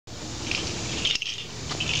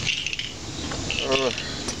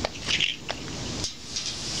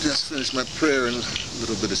finish my prayer and a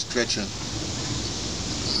little bit of stretching.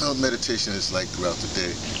 Well, meditation is like throughout the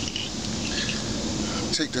day.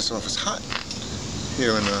 Take this off. It's hot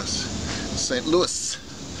here in St. Louis.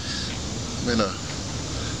 I'm in a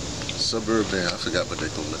suburb there. I forgot what they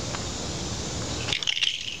call it.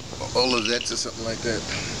 Olivet or something like that.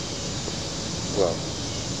 Well,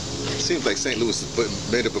 it seems like St. Louis is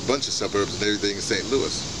made up of a bunch of suburbs and everything in St.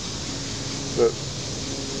 Louis. But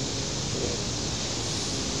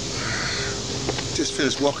just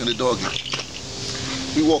finished walking the doggy.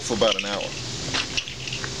 We walked for about an hour.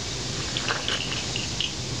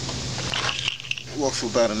 Walked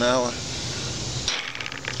for about an hour.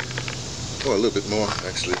 Or a little bit more,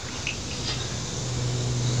 actually.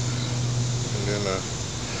 And then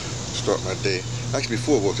start my day. Actually,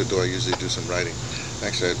 before I walk the door, I usually do some writing.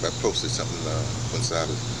 Actually, I posted something one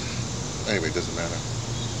side. Anyway, it doesn't matter.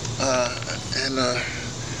 And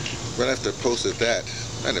right after I posted that,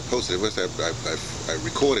 I didn't post it. I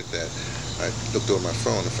recorded that. I looked over my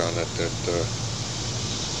phone and found out that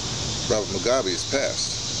Robert Mugabe has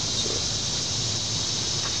passed. So,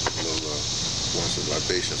 a little some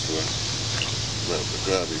libations for Robert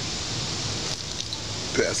Mugabe.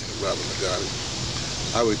 Passing of Robert Mugabe.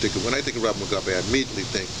 I would think when I think of Robert Mugabe, I immediately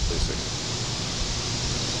think,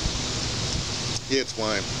 yeah, it's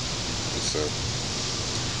wine.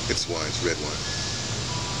 It's wine. It's red wine.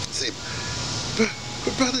 Say,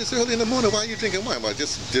 but brother, it's early in the morning. Why are you drinking wine? Well, I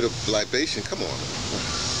just did a libation. Come on.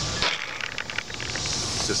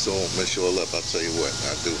 Just so don't mess you all up. I'll tell you what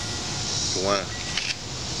I do. The wine.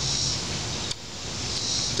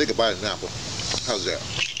 Take a bite of an apple. How's that?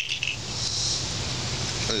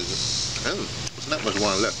 There's not much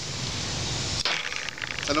wine left.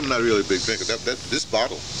 And I'm not really a big drinker. This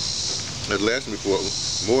bottle has lasted me for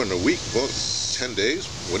more than a week, well, 10 days,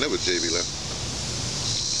 whenever JV left.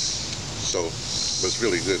 So, but it's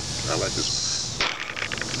really good. I like this.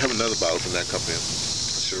 I have another bottle from that company,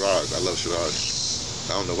 Shiraz. I love Shiraz.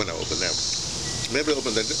 I don't know when I open that. Maybe I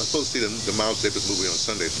open that. I'm supposed to see the Miles Davis movie on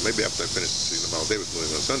Sunday, so maybe after I finish seeing the Miles Davis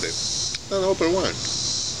movie on Sunday, I'll open wine.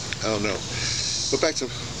 I don't know. But back to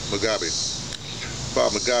Mugabe.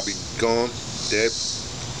 Bob Mugabe gone, dead.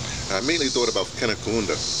 I immediately thought about Kenneth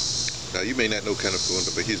Kaunda. Now you may not know Kenneth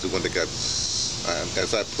Kaunda, but he's the one that got,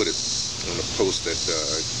 as I put it on a post that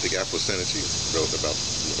the Afro Synergy wrote about,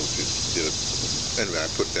 anyway, I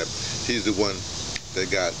put that, he's the one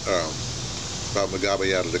that got Bob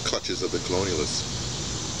Mugabe out of the clutches of the colonialists.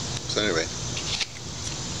 So anyway.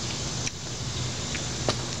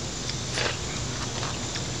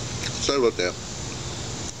 Sorry about that.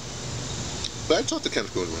 But I talked to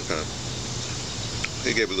Kenneth Kaunda one time.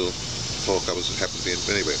 He gave a little talk. I was happy to be in.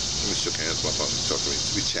 But anyway, we shook hands while he talked to me.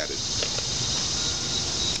 We chatted.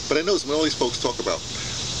 But I noticed when all these folks talk about,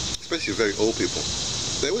 especially very old people,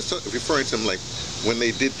 they always talk, referring to them like when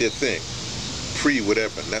they did their thing,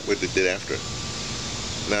 pre-whatever, not what they did after.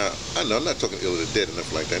 Now, I know I'm not talking ill of the dead or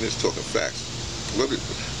nothing like that. I'm just talking facts.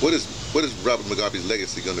 What is Robert Mugabe's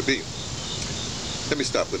legacy going to be? Let me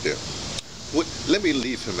stop with there. Let me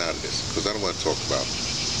leave him out of this because I don't want to talk about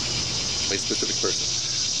a specific person.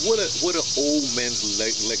 What are old men's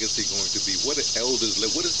legacy going to be? What are elders?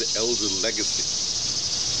 What is the elder legacy?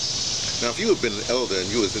 Now, if you have been an elder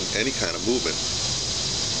and you was in any kind of movement,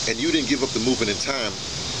 and you didn't give up the movement in time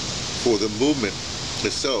for the movement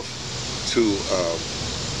itself to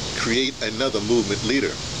create another movement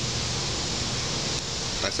leader,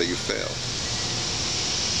 I say you failed.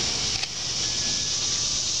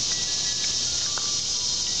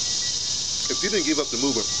 If you didn't give up the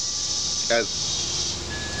movement as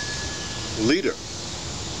leader,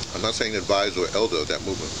 I'm not saying advisor or elder of that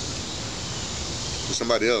movement, to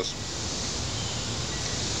somebody else,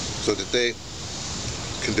 so that they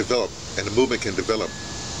can develop and the movement can develop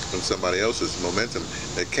from somebody else's momentum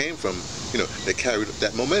that came from, they carried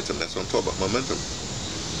that momentum. That's what I'm talking about, momentum.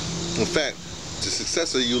 In fact, the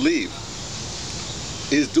successor you leave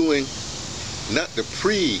is doing not the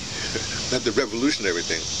not the revolutionary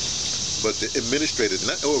thing, but the administrators.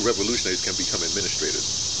 Not all revolutionaries can become administrators.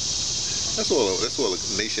 That's all a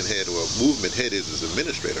nation head or a movement head is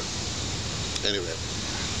administrator. Anyway,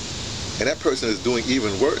 and that person is doing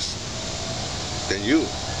even worse than you,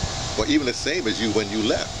 or even the same as you when you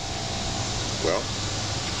left. Well,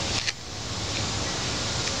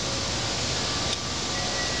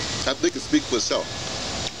 I think it speaks for itself.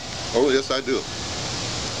 Oh yes, I do.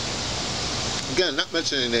 Again, not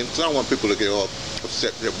mentioning names because I don't want people to get all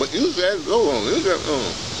upset here. But you said, go on, you said,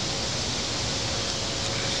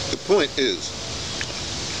 The point is,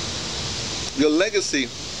 your legacy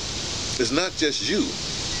is not just you.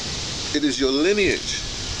 It is your lineage.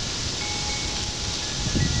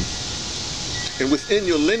 And within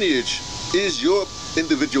your lineage is your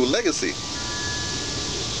individual legacy.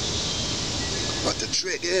 But the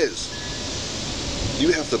trick is,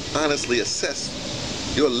 you have to honestly assess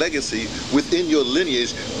your legacy within your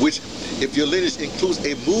lineage, which, if your lineage includes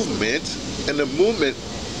a movement, and the movement,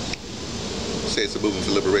 say it's a movement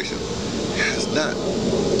for liberation, has not,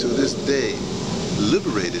 to this day,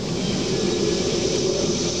 liberated.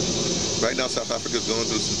 Right now, South Africa is going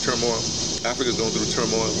through some turmoil. Africa is going through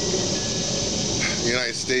turmoil. The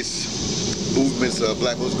United States movements,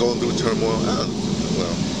 black movements going through turmoil.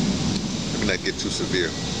 Well, let me not get too severe.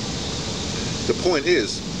 The point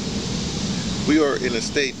is, we are in a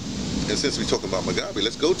state, and since we're talking about Mugabe,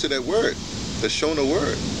 let's go to that word, the Shona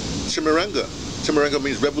word, Chimurenga. Chimurenga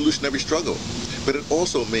means revolutionary struggle, but it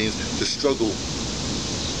also means the struggle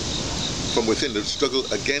from within, the struggle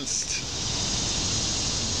against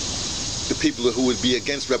the people who would be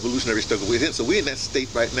against revolutionary struggle within. So we're in that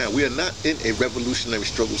state right now. We are not in a revolutionary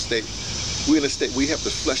struggle state. We're in a state we have to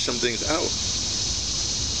flesh some things out.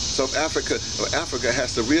 So Africa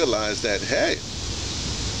has to realize that, hey,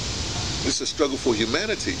 this is a struggle for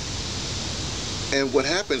humanity. And what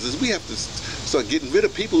happens is we have to start getting rid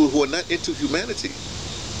of people who are not into humanity.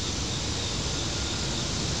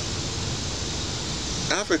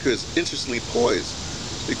 Africa is interestingly poised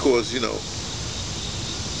because, you know,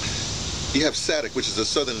 you have SADC, which is the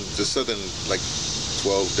southern like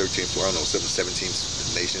 12, 13, 4, I don't know, 17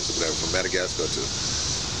 nations or whatever, from Madagascar to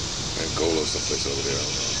Angola or someplace over there, I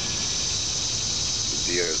don't know,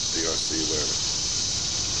 DRC, whatever.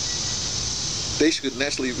 They should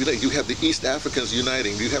naturally relate. You have the East Africans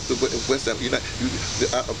uniting. You have the West Africans unite.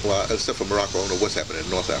 Well, except for Morocco, I don't know what's happening in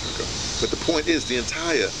North Africa. But the point is, the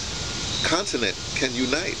entire continent can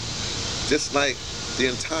unite, just like the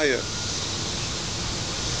entire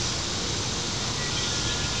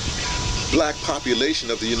black population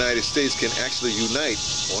of the United States can actually unite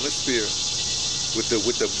on a spear, with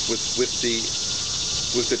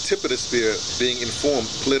the tip of the spear being informed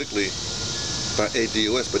politically by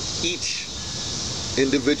ADOS, but each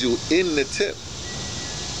individual in the tip.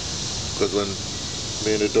 Because when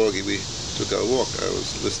me and the doggy, we took our walk, I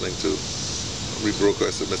was listening to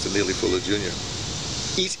rebroadcast of Mr. Neely Fuller Jr.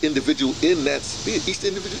 Each individual in that spear, each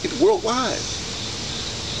individual worldwide,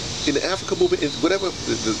 in the Africa movement, in whatever,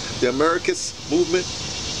 the Americas movement,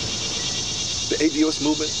 the ADOS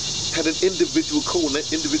movement, had an individual code, and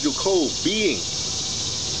that individual code being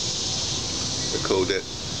the code that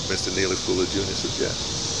Mr. Neely Fuller Jr.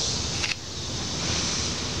 suggests.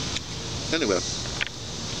 Anyway,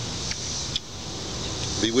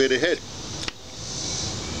 beware the head.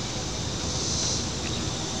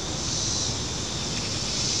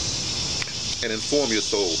 And inform your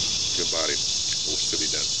soul, your body, what's to be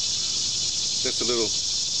done. That's a little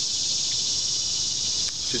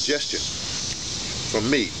suggestion from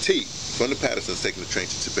me, T, from the Pattersons, taking the train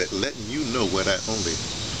to Tibet, letting you know what I only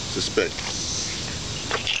suspect.